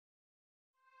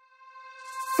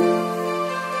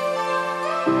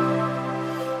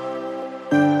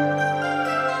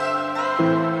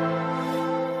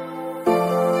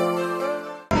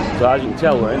So as you can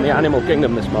tell, we're in the Animal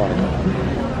Kingdom this morning,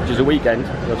 which is a weekend,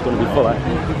 so it's going to be fuller.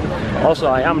 Also,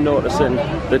 I am noticing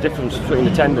the difference between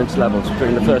attendance levels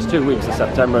between the first 2 weeks of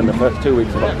September and the first 2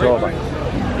 weeks of October.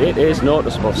 It is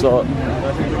noticeable. So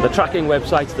the tracking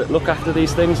websites that look after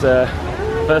these things, the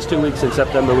first 2 weeks in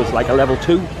September was like a level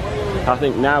 2. I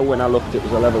think now when I looked it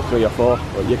was a level 3 or 4,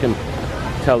 but you can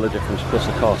tell the difference. Plus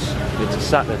of course it's a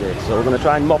Saturday, so we're going to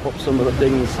try and mop up some of the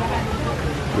things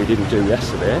we didn't do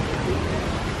yesterday.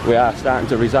 We are starting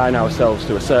to resign ourselves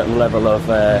to a certain level of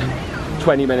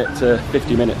 20-minute to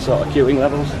 50-minute sort of queuing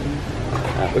levels,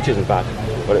 which isn't bad,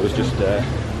 but it was just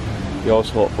you always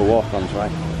hope for walk-ons,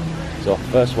 right? So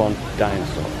first one,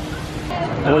 Dinosaur.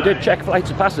 And we did check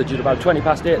flights of passage at about 20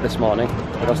 past 8 this morning,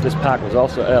 because this park was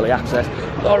also early access.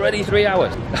 Already 3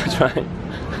 hours, that's right.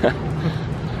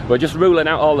 We're just ruling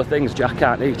out all the things Jack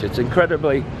can't eat. It's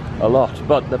incredibly a lot,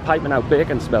 but the piping out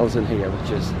bacon smells in here, which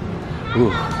is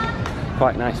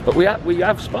quite nice. But we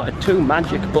have spotted two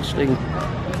magic busting.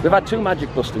 We've had 2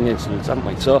 magic busting incidents, haven't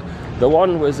we? So the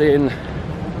one was in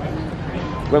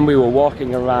when we were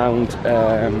walking around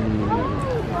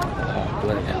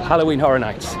Halloween Horror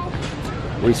Nights.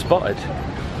 We spotted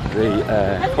the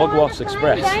Hogwarts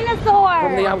Express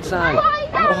from the outside.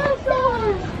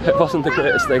 It wasn't the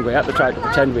greatest thing. We had to try to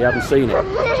pretend we hadn't seen it.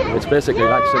 It's basically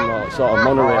like some sort of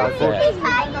monorail affair,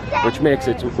 which makes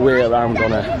its way around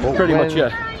on a pretty much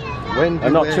a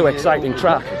not too exciting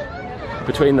track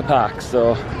between the parks.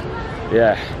 So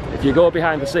yeah, if you go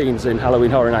behind the scenes in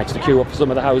Halloween Horror Nights to queue up for some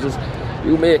of the houses,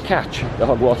 you may catch the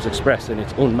Hogwarts Express in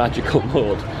its unmagical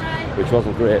mode, which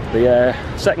wasn't great. The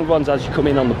second one's as you come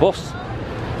in on the bus,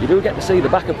 you do get to see the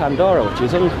back of Pandora, which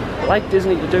is unlike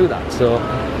Disney to do that. So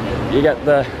you get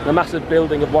the massive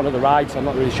building of one of the rides, I'm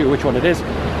not really sure which one it is,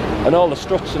 and all the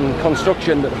struts and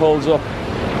construction that holds up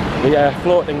the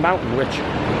floating mountain, which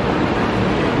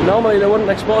normally they wouldn't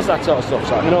expose that sort of stuff,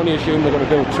 so I can only assume they're going to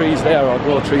build trees there or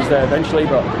grow trees there eventually,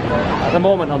 but at the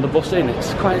moment on the bus in,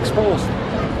 it's quite exposed,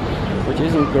 which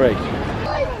isn't great.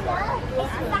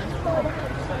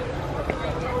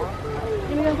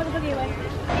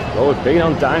 Oh, we've been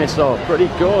on Dinosaur, pretty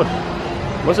good.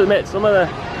 Must admit,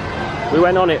 we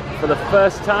went on it for the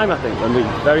first time, I think, when we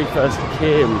very first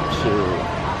came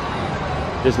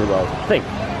to Disney World. I think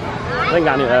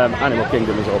Animal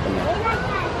Kingdom was open now.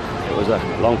 It was a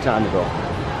long time ago.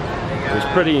 It was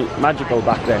pretty magical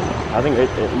back then. I think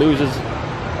it loses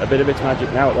a bit of its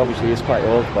magic now. It obviously is quite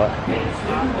old, but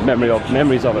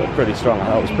memories of it are pretty strong. I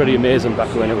thought it was pretty amazing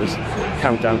back when it was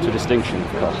Countdown to Distinction,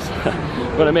 of course.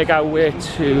 We're going to make our way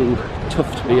to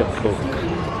Tough to Be a Pug.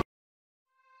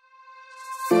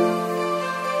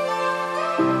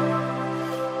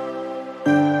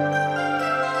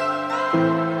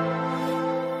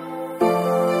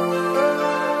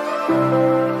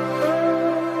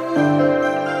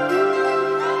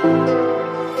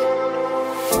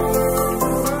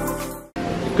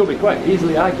 Could be quite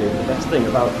easily argued the best thing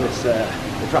about this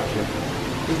attraction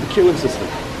is the queuing system.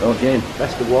 So again,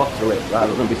 best to walk through it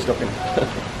rather than be stuck in it.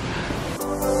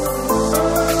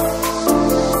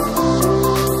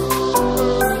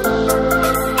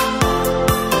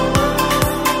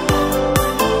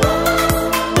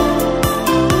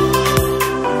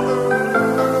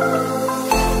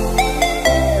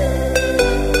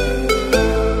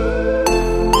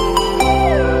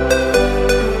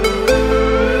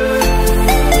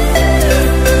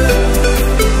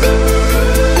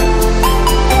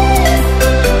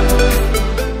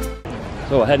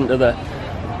 So we're heading to the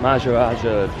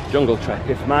Maharaja Jungle Trek.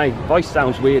 If my voice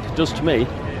sounds weird, it does to me.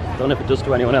 I don't know if it does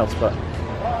to anyone else, but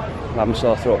I'm having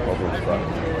sore throat problems. But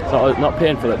it's not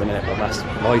painful at the minute, but my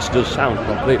voice does sound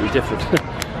completely different.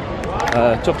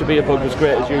 Tough to Be a Pug was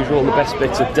great as usual. The best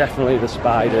bits are definitely the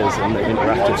spiders and the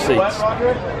interactive seats.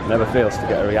 Never fails to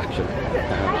get a reaction.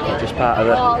 Just part of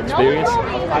the experience.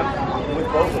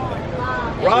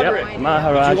 Roderick, yep,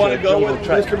 Maharaja do you want to go Jungle with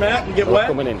Trek. Mr. Matt and get wet?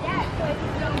 Coming in.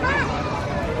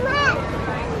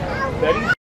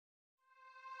 Betty?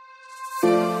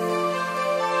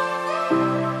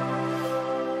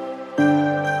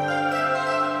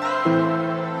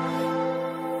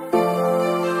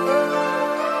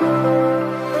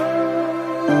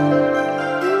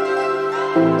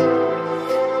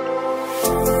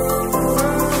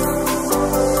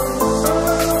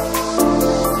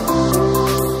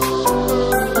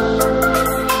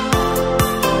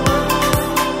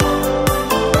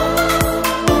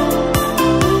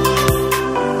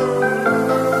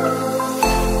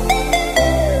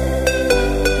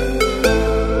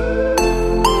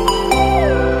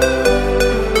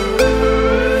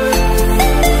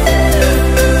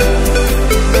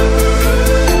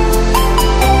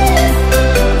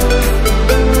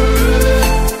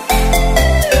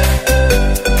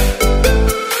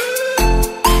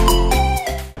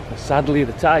 sadly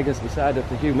the tigers decided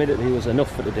the humidity was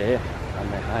enough for the day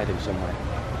and they're hiding somewhere.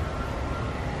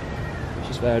 Which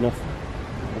is fair enough.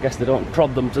 I guess they don't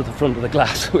prod them to the front of the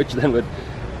glass, which then would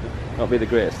not be the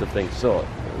greatest of things. So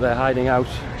they're hiding out,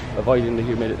 avoiding the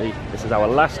humidity. This is our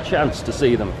last chance to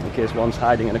see them in case one's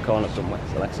hiding in a corner somewhere.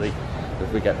 So let's see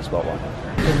if we get to spot one.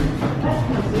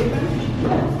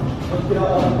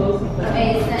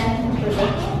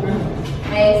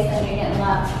 Mason, you're getting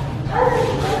left.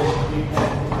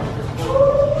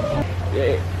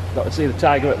 Yeah, got to see the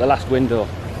tiger at the last window.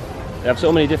 They have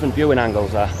so many different viewing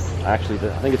angles. Actually,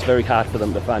 I think it's very hard for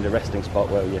them to find a resting spot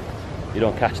where you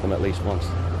don't catch them at least once.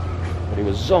 But he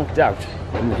was zonked out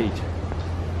in the heat,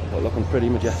 but looking pretty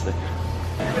majestic.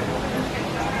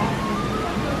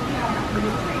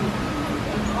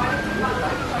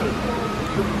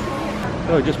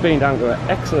 So we've just been down to an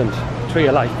excellent Tree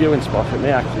of Life viewing spot. It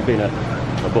may actually been a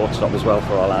boat stop as well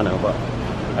for all I know, but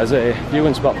as a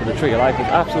viewing spot for the Tree of Life, it's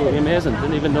absolutely amazing.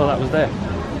 Didn't even know that was there.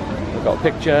 I've got a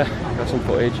picture, got some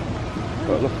footage,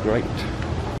 but it looks great.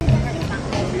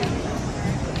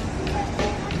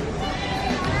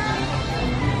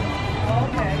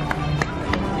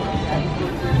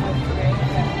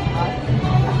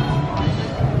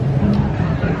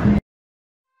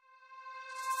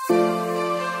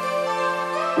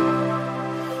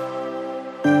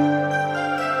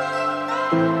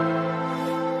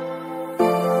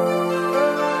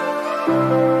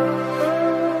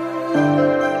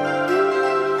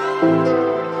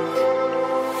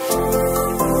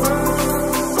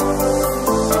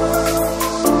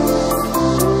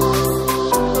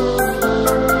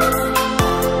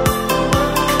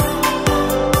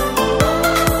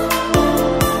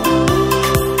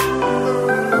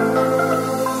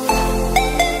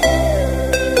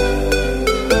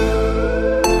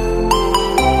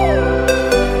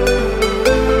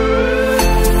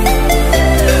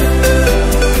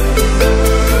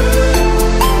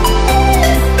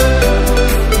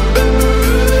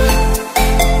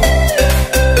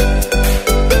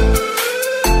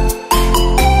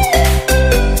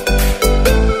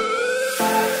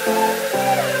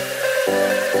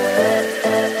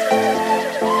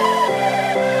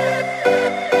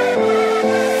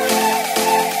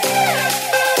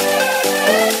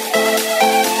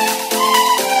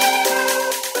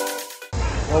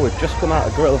 We've just come out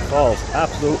of Gorilla Falls,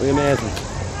 absolutely amazing.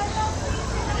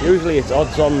 Usually it's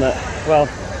odds on that, well,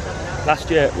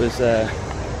 last year it was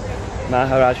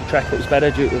Maharaja Trek that was better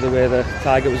due to the way the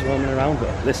tiger was roaming around, but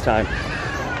this time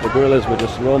the gorillas were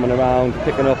just roaming around,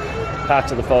 picking up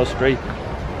parts of the forestry.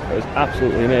 It was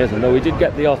absolutely amazing, though we did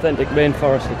get the authentic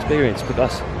rainforest experience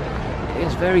because it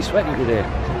is very sweaty today,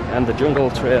 and the jungle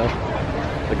trail,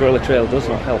 the gorilla trail does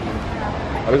not help.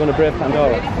 Are we going to brave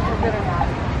Pandora?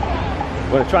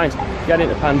 We're going to try and get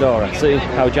into Pandora, see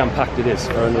how jam-packed it is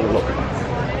for another look.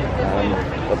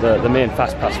 But the main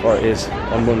fast pass for it is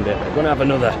on Monday. We're going to have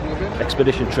another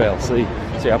expedition trail, see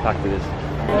how packed it is.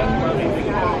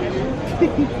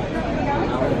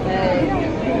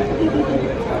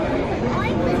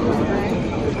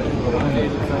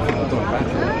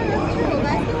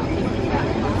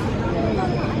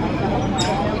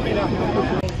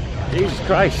 Jesus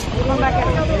Christ,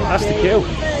 that's the queue.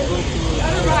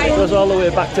 It goes all the way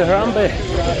back to Harambe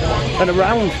and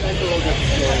around.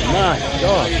 My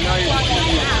God,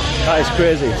 that is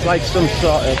crazy. It's like some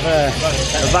sort of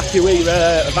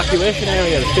evacuation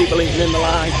area. There's people eating in the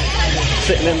line,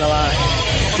 sitting in the line,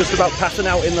 just about passing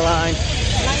out in the line.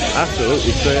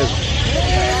 Absolutely crazy.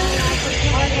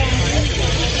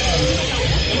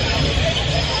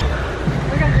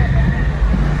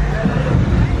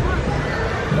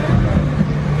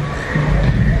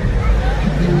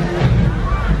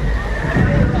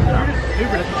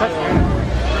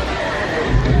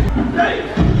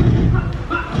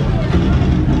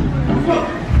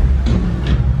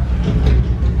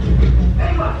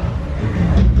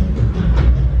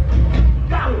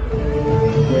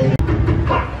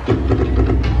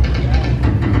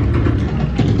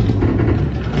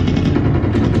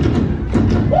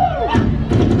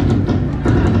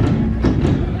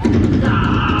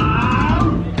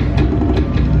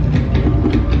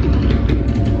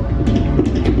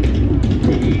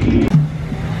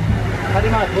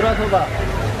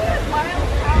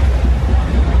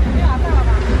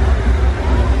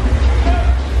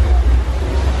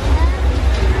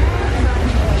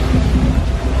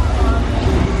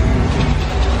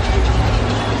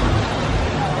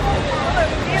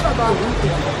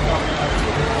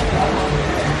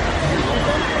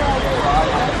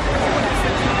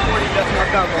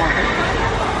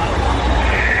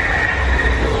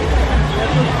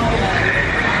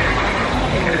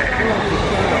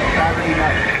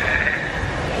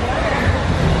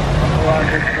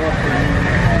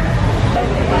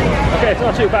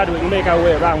 not too bad, we can make our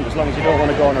way around as long as you don't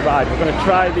want to go on a ride. We're going to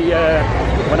try the,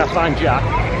 when I find Jack,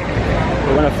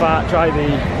 we're going to try the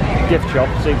gift shop,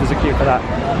 see if there's a queue for that.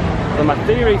 But my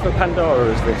theory for Pandora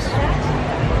is this.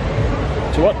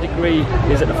 To what degree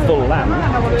is it a full land?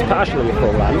 It's partially a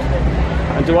full land.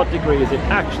 And to what degree is it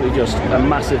actually just a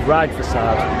massive ride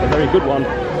facade, a very good one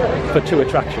for 2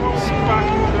 attractions?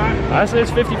 I say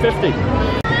it's 50-50.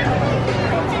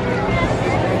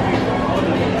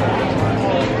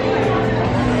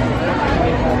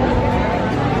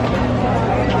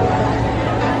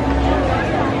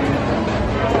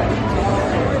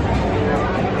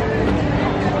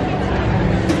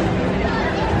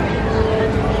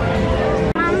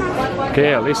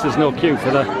 Okay, at least there's no queue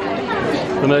for the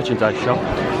merchandise shop.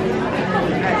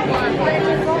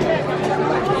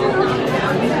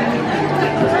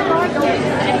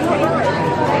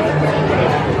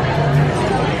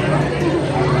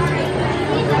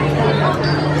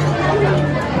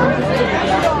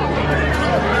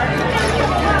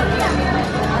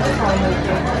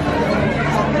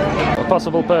 A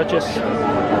possible purchase.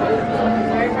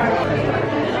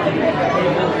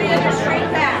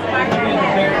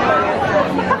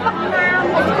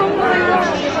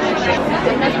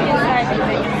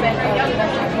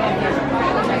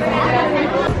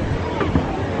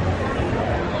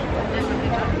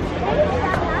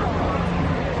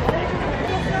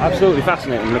 Absolutely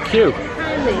fascinating. The queuing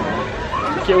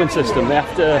system. They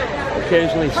have to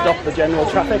occasionally stop the general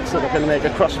traffic so they can make a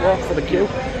crosswalk for the queue.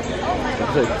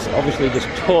 It's obviously just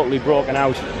totally broken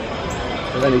out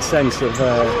of any sense of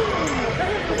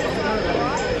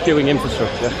queuing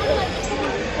infrastructure.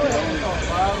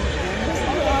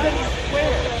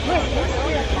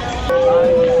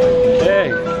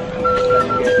 Hey!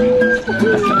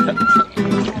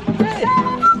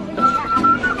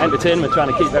 Entertainment,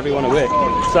 trying to keep everyone awake.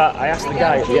 So I asked the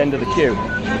guy at the end of the queue,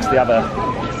 because they have a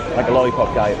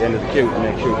lollipop guy at the end of the queue to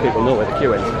make sure people know where the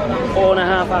queue is.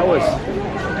 4.5 hours.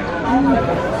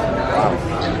 Wow.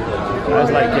 That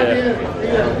was like a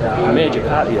major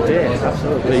part of your day.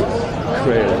 Absolutely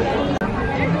crazy.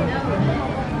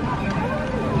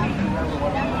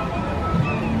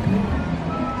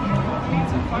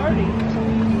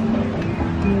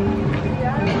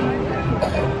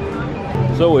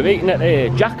 So we've eaten at a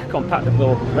Jack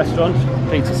compatible restaurant,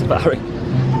 Pizza Safari.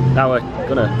 Now we're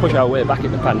going to push our way back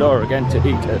into Pandora again to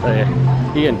eat at a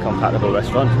Ian compatible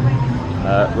restaurant,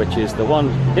 which is the one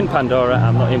in Pandora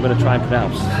I'm not even going to try and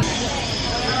pronounce.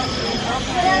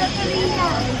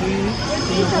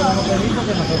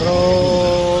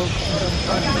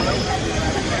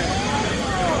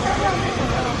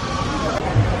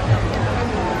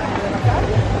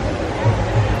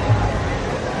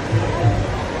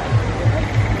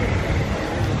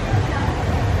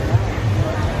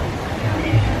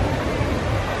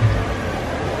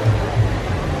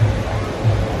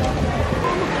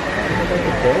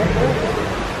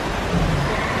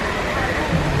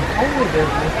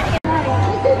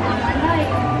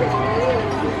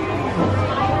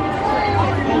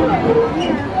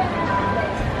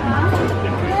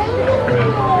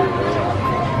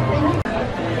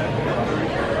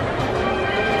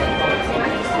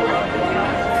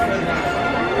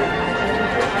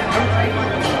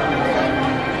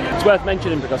 It's worth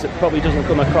mentioning because it probably doesn't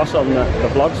come across on the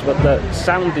vlogs, but the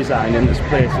sound design in this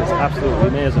place is absolutely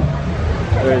amazing.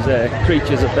 There's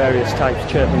creatures of various types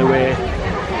chirping away.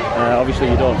 Obviously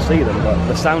you don't see them, but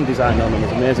the sound design on them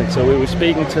is amazing. So we were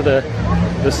speaking to the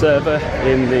server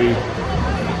in the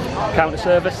counter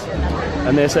service,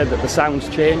 and they said that the sounds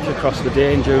change across the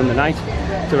day and during the night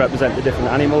to represent the different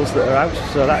animals that are out.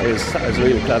 So that is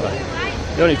really clever.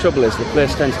 The only trouble is the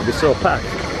place tends to be so packed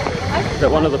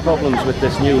that one of the problems with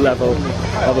this new level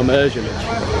of immersion,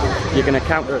 which you're going to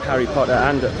counter at Harry Potter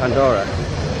and at Pandora,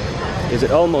 is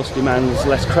it almost demands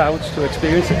less crowds to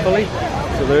experience it fully.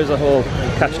 So there is a whole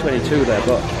catch-22 there,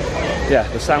 but yeah,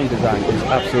 the sound design is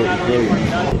absolutely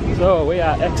brilliant. So we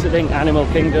are exiting Animal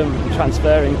Kingdom and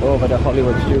transferring over to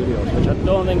Hollywood Studios, which I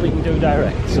don't think we can do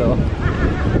direct. So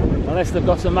unless they've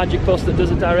got some magic bus that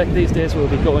does it direct these days, we'll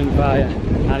be going via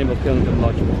Animal Kingdom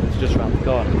Lodge, which is just around the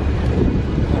corner.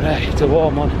 Right, it's a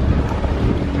warm one.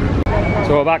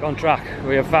 So we're back on track.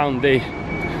 We have found the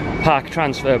park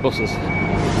transfer buses.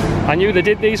 I knew they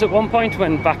did these at one point,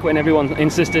 back when everyone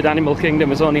insisted Animal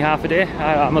Kingdom was only half a day.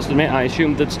 I must admit, I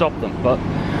assumed they'd stop them, but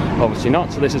obviously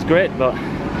not, so this is great, but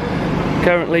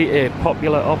currently a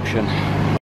popular option.